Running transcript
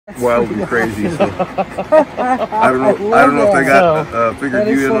wild and crazy. So I don't know if they got figured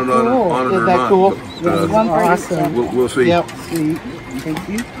you in on it or not. Cool? But, Awesome. we'll see. Yep. Sweet. Thank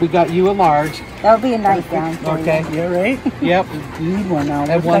you. We got you a large. That'll be a nightgown. Okay. You all right? Yep. You need one now.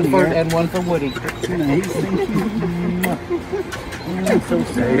 And one for Woody. Nice. Thank you. I'm so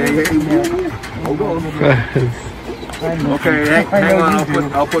sorry. Hey. Hold on. Okay, hang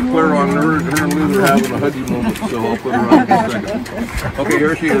on. I'll put Claire on. Her and Liz are having a huggy moment, so I'll put her on in a second. Okay,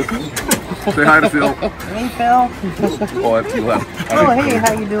 here she is. Say hi to Phil. Hey, Phil. Oh, that's too loud. Oh, hey,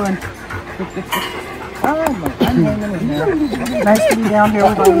 how you doing? Oh, I'm hanging in there. Nice to be down here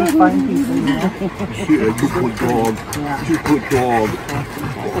with all these fine people. You know? Yeah, you put dog. Yeah. You put dog.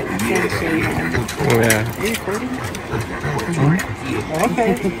 Oh, yeah. Okay.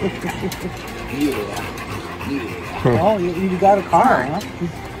 Oh, you got a car, huh?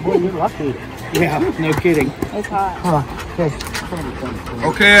 Boy, you're lucky. Yeah, no kidding. It's hot.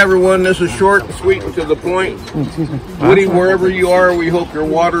 Okay, everyone, this is short and sweet and to the point. Woody, wherever you are, we hope your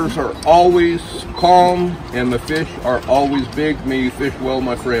waters are always calm and the fish are always big. May you fish well,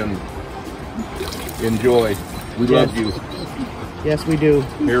 my friend. Enjoy. We love you. Yes, we do.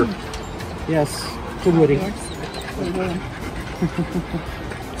 Here. Yes, to Woody.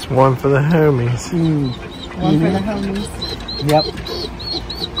 It's one for the homies. One for the homies. Yep.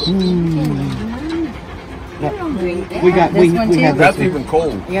 Yep. We have That's even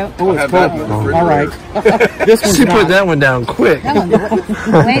cold. Yep. Oh, it's cold. All right. This one's She put that one down quick. That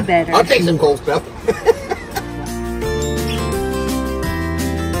one's way better. I'll take some cold stuff.